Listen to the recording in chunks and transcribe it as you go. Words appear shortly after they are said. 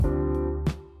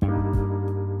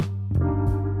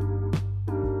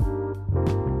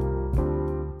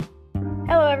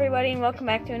everybody, and welcome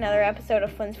back to another episode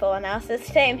of Flynn's Football Analysis.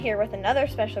 Today I'm here with another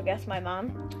special guest, my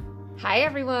mom. Hi,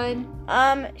 everyone.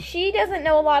 She doesn't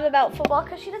know a lot about football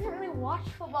because she doesn't really watch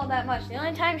football that much. The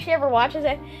only time she ever watches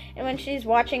it is when she's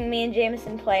watching me and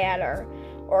Jameson play at our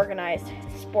organized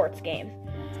sports games.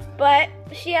 But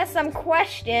she has some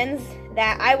questions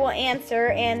that I will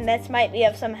answer, and this might be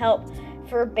of some help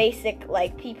for basic,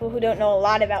 people who don't know a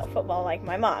lot about football, like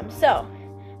my mom. So,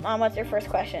 Mom, what's your first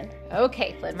question?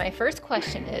 Okay, Flynn, my first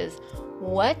question is,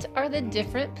 what are the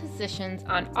different positions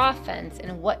on offense,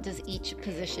 and what does each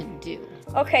position do?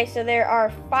 Okay, so there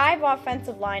are 5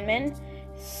 offensive linemen.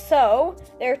 So,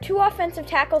 there are 2 offensive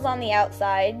tackles on the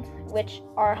outside, which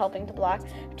are helping to block.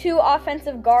 2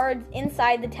 offensive guards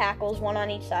inside the tackles, 1 on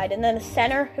each side. And then the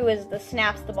center, who is the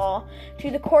snaps the ball,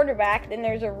 to the quarterback. Then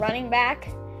there's a running back,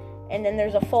 and then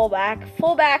there's a fullback.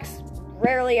 Fullbacks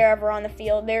rarely are ever on the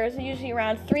field. There's usually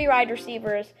around 3 wide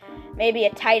receivers, maybe a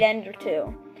tight end or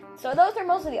 2. So those are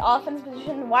most of the offense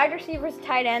positions. Wide receivers,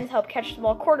 tight ends help catch the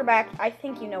ball. Quarterback, I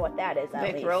think you know what that is at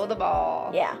least. They throw the ball.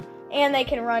 Yeah. And they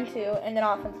can run too, and then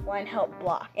offensive line help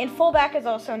block. And fullback is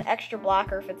also an extra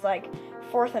blocker. If it's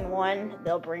 4th and 1,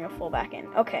 they'll bring a fullback in.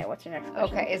 Okay, what's your next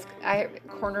question? Okay,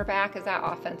 cornerback, is that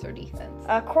offense or defense?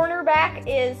 Cornerback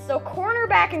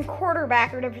and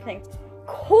quarterback are different things.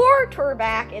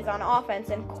 Quarterback is on offense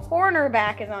and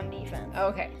cornerback is on defense.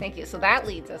 Okay, thank you. So that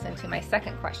leads us into my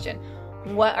second question.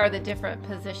 What are the different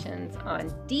positions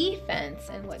on defense,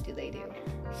 and what do they do?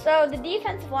 So the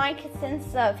defensive line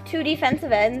consists of 2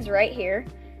 defensive ends right here,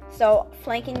 so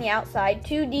flanking the outside,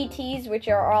 2 DTs, which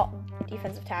are all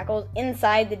defensive tackles,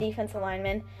 inside the defensive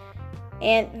linemen,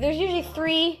 and there's usually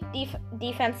 3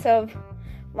 defensive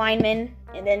linemen,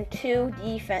 and then 2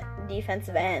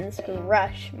 defensive ends who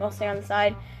rush, mostly on the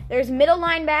side. There's middle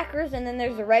linebackers, and then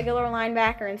there's a regular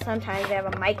linebacker, and sometimes they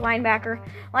have a Mike linebacker.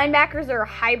 Linebackers are a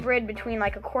hybrid between a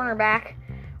cornerback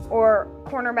or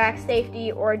cornerback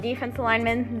safety or a defensive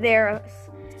lineman.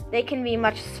 They can be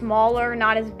much smaller,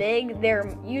 not as big.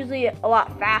 They're usually a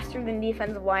lot faster than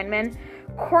defensive linemen.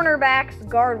 Cornerbacks,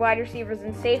 guard, wide receivers,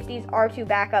 and safeties are to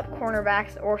back up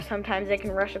cornerbacks, or sometimes they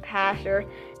can rush a passer.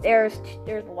 There's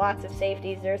lots of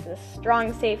safeties. There's a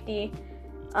strong safety.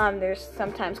 There's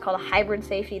sometimes called a hybrid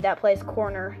safety that plays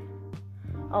corner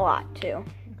a lot too.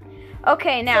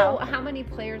 Okay, now. So how many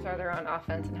players are there on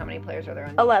offense and how many players are there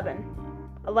on defense?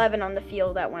 11 on the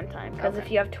field at one time. Because Okay.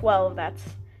 if you have 12,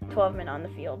 that's 12 men on the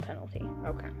field penalty.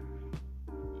 Okay.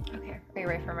 Are you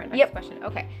ready for my next question?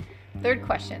 Okay. Third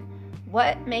question.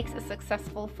 What makes a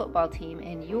successful football team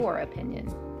in your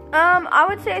opinion? I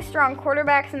would say a strong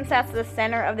quarterback, since that's the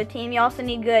center of the team. You also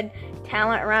need good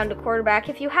talent around the quarterback.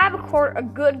 If you have a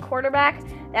good quarterback,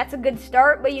 that's a good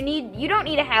start, but you don't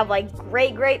need to have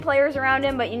great players around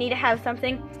him, but you need to have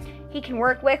something he can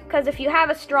work with, because if you have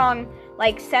a strong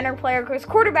center player, because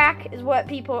quarterback is what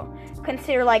people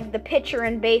consider the pitcher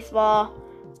in baseball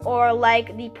or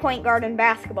the point guard in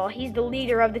basketball. He's the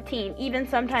leader of the team, even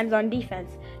sometimes on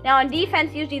defense. Now on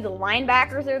defense, usually the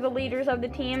linebackers are the leaders of the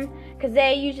team, because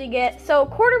they usually so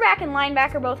quarterback and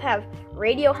linebacker both have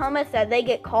radio helmets that they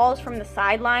get calls from the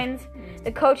sidelines.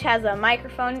 The coach has a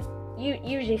microphone. You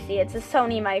usually see it's a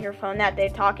Sony microphone that they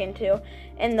talk into,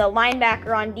 and the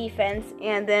linebacker on defense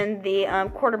and then the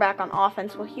quarterback on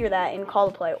offense will hear that and call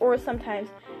the play. Or sometimes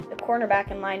the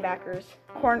cornerback and linebackers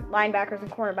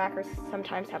and cornerbackers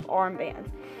sometimes have armbands.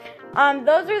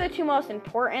 Those are the 2 most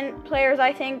important players,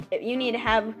 I think. You need to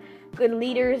have good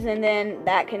leaders, and then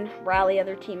that can rally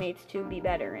other teammates to be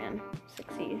better and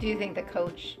succeed. Do you think the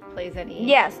coach plays any?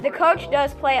 Yes, the coach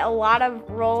does play a lot of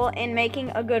role in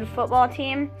making a good football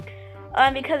team.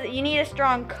 Because you need a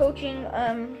strong coaching,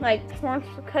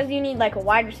 because you need a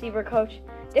wide receiver coach,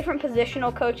 different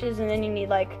positional coaches, and then you need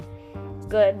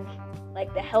good,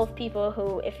 the health people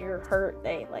who, if you're hurt,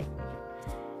 they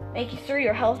make sure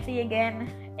you're healthy again.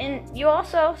 And you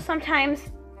also sometimes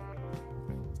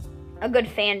a good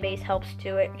fan base helps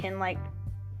too. It can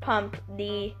pump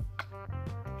the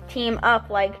team up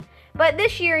But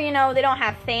this year, they don't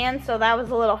have fans, so that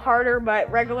was a little harder.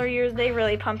 But regular years, they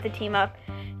really pump the team up,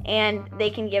 and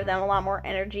they can give them a lot more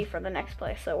energy for the next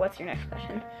play. So what's your next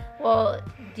question? Well,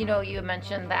 you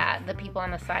mentioned that the people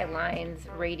on the sidelines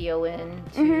radio in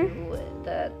to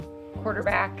the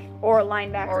quarterback or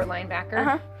linebacker.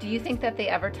 Uh-huh. Do you think that they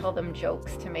ever tell them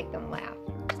jokes to make them laugh?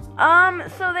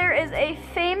 So there is a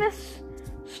famous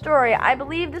story. I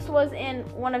believe this was in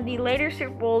one of the later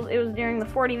Super Bowls. It was during the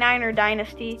 49er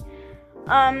dynasty.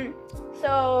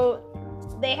 So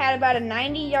they had about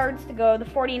 90 yards to go. The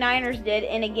 49ers did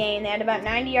in a game. They had about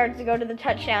 90 yards to go to the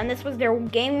touchdown. This was their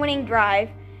game-winning drive.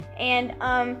 And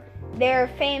their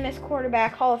famous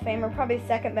quarterback, Hall of Famer, probably the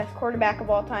second best quarterback of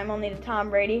all time, only to Tom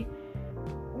Brady.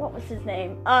 What was his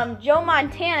name? Joe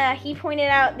Montana. He pointed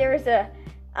out there was a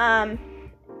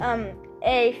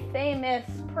famous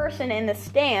person in the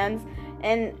stands,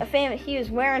 and he was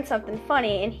wearing something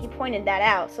funny, and he pointed that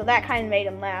out. So that kind of made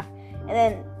him laugh.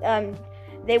 And then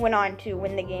they went on to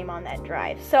win the game on that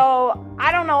drive. So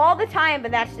I don't know all the time,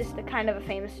 but that's just a kind of a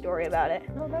famous story about it.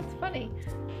 Oh, that's funny.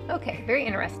 Okay, very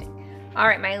interesting. All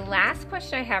right, my last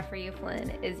question I have for you,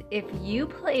 Flynn, is if you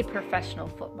played professional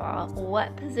football,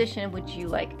 what position would you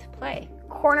like to play?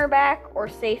 Cornerback or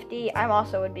safety. I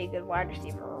also would be a good wide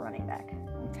receiver or running back.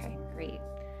 Okay, great.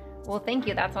 Well, thank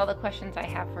you. That's all the questions I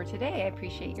have for today. I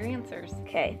appreciate your answers.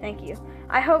 Okay, thank you.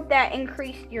 I hope that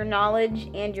increased your knowledge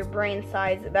and your brain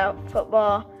size about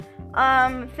football.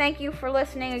 Thank you for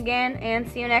listening again, and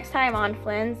see you next time on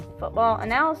Flynn's Football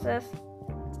Analysis.